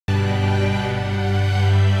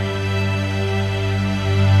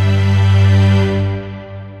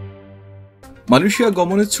Malaysia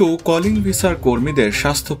গমনেচ্ছুক calling ভিসার কর্মীদের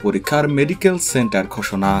স্বাস্থ্য পরীক্ষার মেডিকেল সেন্টার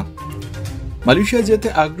ঘোষণা। মালয়েশিয়া যেতে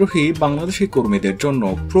আগ্রহী বাংলাদেশি কর্মীদের জন্য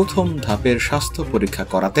প্রথম ধাপের স্বাস্থ্য পরীক্ষা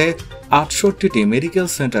করাতে ৬৮টি মেডিকেল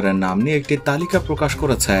সেন্টারের নাম নিয়ে একটি তালিকা প্রকাশ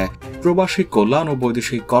করেছে প্রবাসী কল্যাণ ও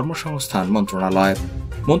বৈদেশিক কর্মসংস্থান মন্ত্রণালয়।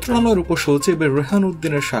 মন্ত্রণালয়ের উপসচিব রেহান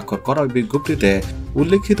উদ্দিনের স্বাক্ষর করা বিজ্ঞপ্তিতে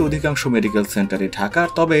উল্লেখিত অধিকাংশ মেডিকেল সেন্টারই ঢাকার,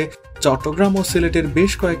 তবে চট্টগ্রাম ও সিলেটের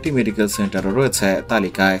বেশ কয়েকটি মেডিকেল সেন্টারও রয়েছে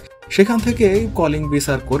তালিকায়। সেখান থেকে কলিং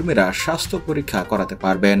ভিসার কর্মীরা স্বাস্থ্য পরীক্ষা করাতে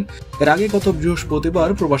পারবেন। এর আগে গত বৃহস্পতিবার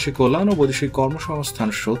প্রবাসী কল্যাণ ও বৈদেশিক কর্মসংস্থান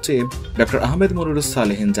সচিব ডক্টর আহমেদ মনিরুস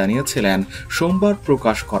সালেহিন জানিয়েছিলেন, সোমবার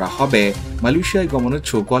প্রকাশ করা হবে মালয়েশিয়ায়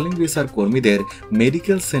গমনেচ্ছুক কলিং ভিসার কর্মীদের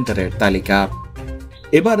মেডিকেল সেন্টারের তালিকা।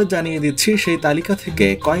 এবার জানিয়ে দিচ্ছি সেই তালিকা থেকে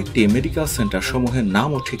কয়েকটি মেডিকেল সেন্টার সমূহের নাম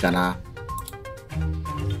ও ঠিকানা।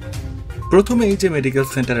 প্রথমেই যে মেডিকেল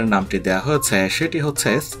সেন্টারের নামটি দেওয়া হয়েছে সেটি হচ্ছে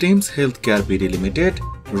stems health care BD limited,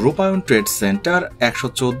 রূপায়ণ trade centre,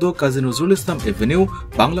 ১১৪ Kazi Nazrul Islam Avenue,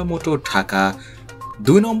 Bangla motor, Dhaka.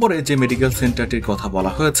 ২ নম্বরে যে মেডিকেল সেন্টারটির কথা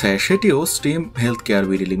বলা হয়েছে সেটিও steam health care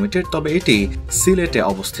BD limited, তবে এটি সিলেটে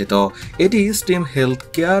অবস্থিত। এটি steam health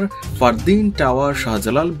care, Fardin tower,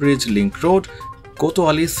 Shahjalal bridge, link road,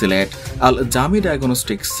 Kotwali, Sylhet. আল জামি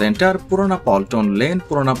ডায়াগনস্টিক সেন্টার, পুরানা পল্টন লেন,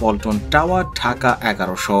 পুরানা Paltan tower, Dhaka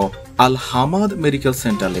 ১১০০। Al Hamad medical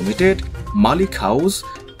centre limited, Malik house,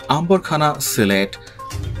 Ambarkhana, Sylhet.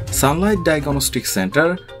 Sunlight diagnostic centre,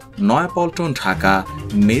 Naya Paltan, Dhaka.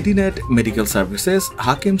 Marinate medical services,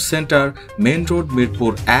 Hakim centre, main road,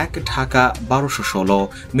 Mirpur ১, Dhaka ১২১৬।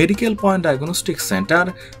 Medical point diagnostic centre,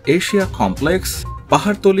 Asia complex,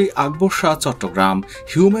 Pahartali, Akbar Shah, Chittagong.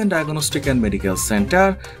 Human diagnostic and medical centre,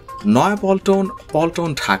 Naya Paltan, Paltan,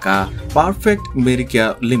 Dhaka. Perfect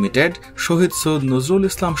Medicare limited, Shahid Syed Nazrul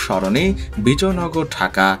Islam Sarani, Bijoynagar,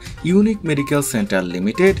 Dhaka. Unique medical centre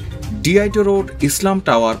limited, ডিআইটো road, Islam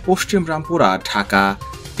tower, পশ্চিম রামপুরা, ঢাকা।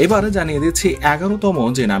 এবারে জানিয়ে দিচ্ছি ১১তম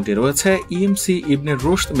যে নামটি রয়েছে EMC ইবনে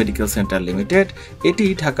রুশদ medical centre limited. এটি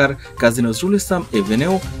ঢাকার Kazi Nazrul Islam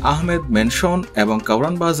Avenue, Ahmed mention এবং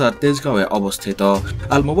কাউরান বাজার, তেজগাঁওয়ে অবস্থিত।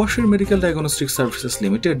 আল Mubashir medical diagnostic services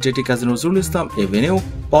limited, যেটি Kazi Nazrul Islam Avenue,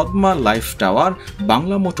 Padma life tower,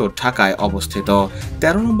 Bangla motor, ঢাকায় অবস্থিত।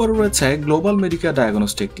 ১৩ নম্বরে রয়েছে global medical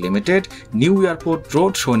diagnostic limited, new airport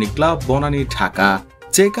road, সৈনিক club, Banani, Dhaka.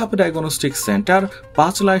 Check up diagnostic centre,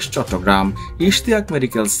 Panchlaish, Chittagong. Ishtiaq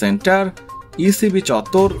medical centre, ECB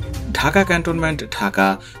চত্বর, ঢাকা ক্যান্টনমেন্ট, ঢাকা।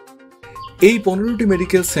 এই ১৫টি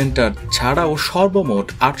মেডিকেল সেন্টার ছাড়াও সর্বমোট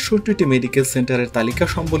 ৬৮টি মেডিকেল সেন্টারের তালিকা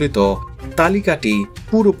সম্বলিত তালিকাটি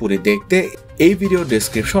পুরোপুরি দেখতে এই ভিডিও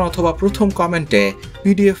ডেসক্রিপশন অথবা প্রথম কমেন্টে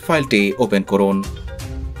পিডিএফ ফাইলটি ওপেন করুন।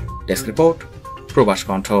 ডেস্ক রিপোর্ট, প্রবাস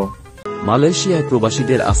কণ্ঠ। মালয়েশিয়ায়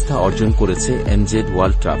প্রবাসীদের আস্থা অর্জন করেছে এমজেড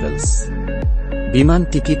ওয়ার্ল্ড ট্রাভেলস। বিমান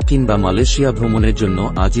টিকিট কিংবা মালয়েশিয়া ভ্রমণের জন্য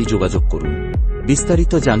আজই যোগাযোগ করুন।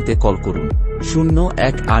 বিস্তারিত জানতে কল করুন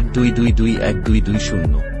 ০১৮২২২১২২০।